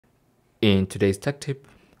In today's tech tip,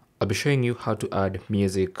 I'll be showing you how to add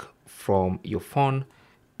music from your phone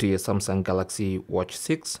to your Samsung Galaxy Watch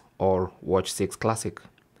 6 or Watch 6 Classic.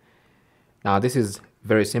 Now this is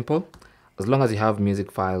very simple. As long as you have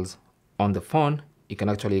music files on the phone, you can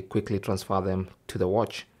actually quickly transfer them to the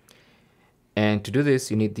watch. And to do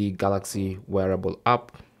this, you need the Galaxy Wearable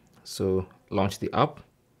app. So launch the app.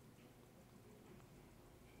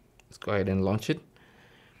 Let's go ahead and launch it.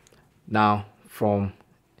 Now from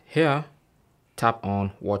here, tap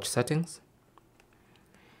on watch settings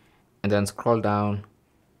and then scroll down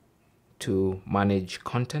to manage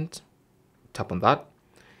content. Tap on that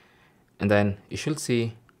and then you should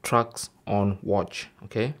see tracks on watch.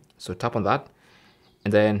 Okay, so tap on that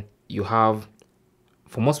and then you have,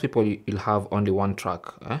 for most people, you'll have only one track,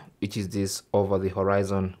 which is this Over the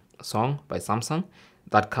Horizon song by Samsung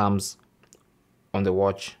that comes on the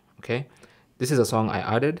watch. Okay, this is a song I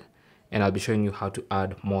added and I'll be showing you how to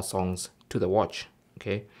add more songs to the watch,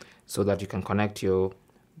 okay, so that you can connect your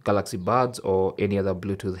Galaxy Buds or any other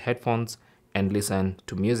Bluetooth headphones and listen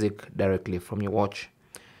to music directly from your watch.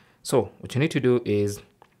 So what you need to do is,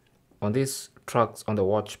 on these tracks on the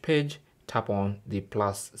watch page, tap on the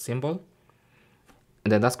plus symbol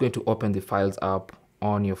and then that's going to open the files app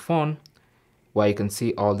on your phone where you can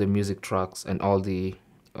see all the music tracks and all the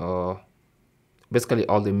basically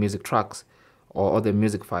all the music tracks or all the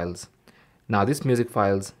music files. Now these music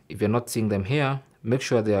files, if you're not seeing them here, make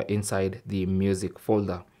sure they are inside the music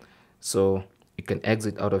folder. So you can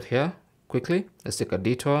exit out of here quickly. Let's take a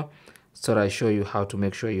detour so that I show you how to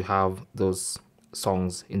make sure you have those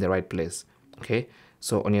songs in the right place. Okay,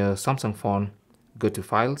 so on your Samsung phone, go to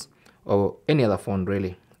Files, or any other phone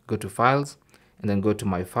really, go to Files and then go to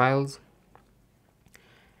My Files.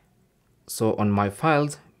 So on My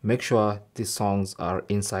Files, make sure these songs are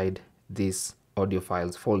inside this audio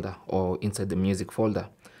files folder or inside the music folder,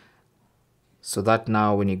 so that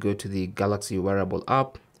now when you go to the Galaxy Wearable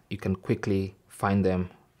app, you can quickly find them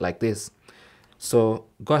like this. So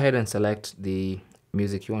go ahead and select the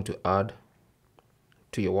music you want to add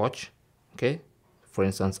to your watch. Okay, for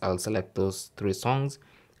instance, I'll select those 3 songs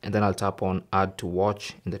and then I'll tap on Add to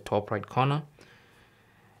Watch in the top right corner.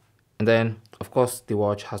 And then of course the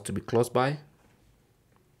watch has to be close by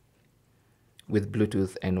with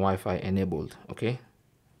Bluetooth and Wi-Fi enabled. Okay,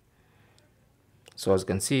 so as you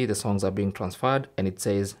can see, the songs are being transferred and it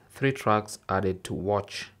says 3 tracks added to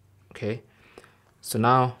watch. Okay, so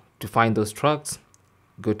now to find those tracks,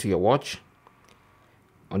 go to your watch.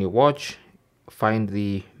 On your watch, find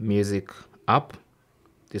the music app,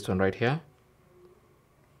 this one right here,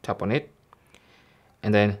 tap on it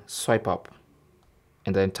and then swipe up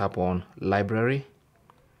and then tap on library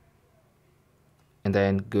and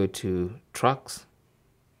then go to tracks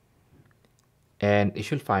and you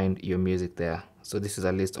should find your music there. So this is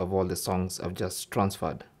a list of all the songs I've just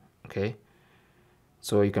transferred. Okay,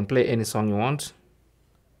 so you can play any song you want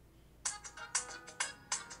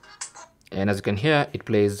and as you can hear, it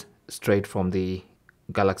plays straight from the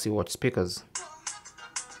Galaxy Watch speakers.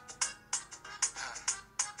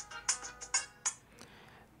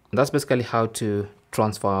 And that's basically how to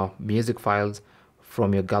transfer music files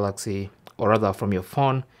from your Galaxy, or rather from your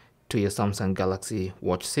phone, to your Samsung Galaxy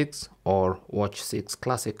Watch 6 or Watch 6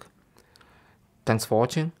 Classic. Thanks for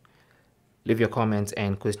watching. Leave your comments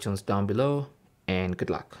and questions down below and good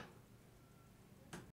luck.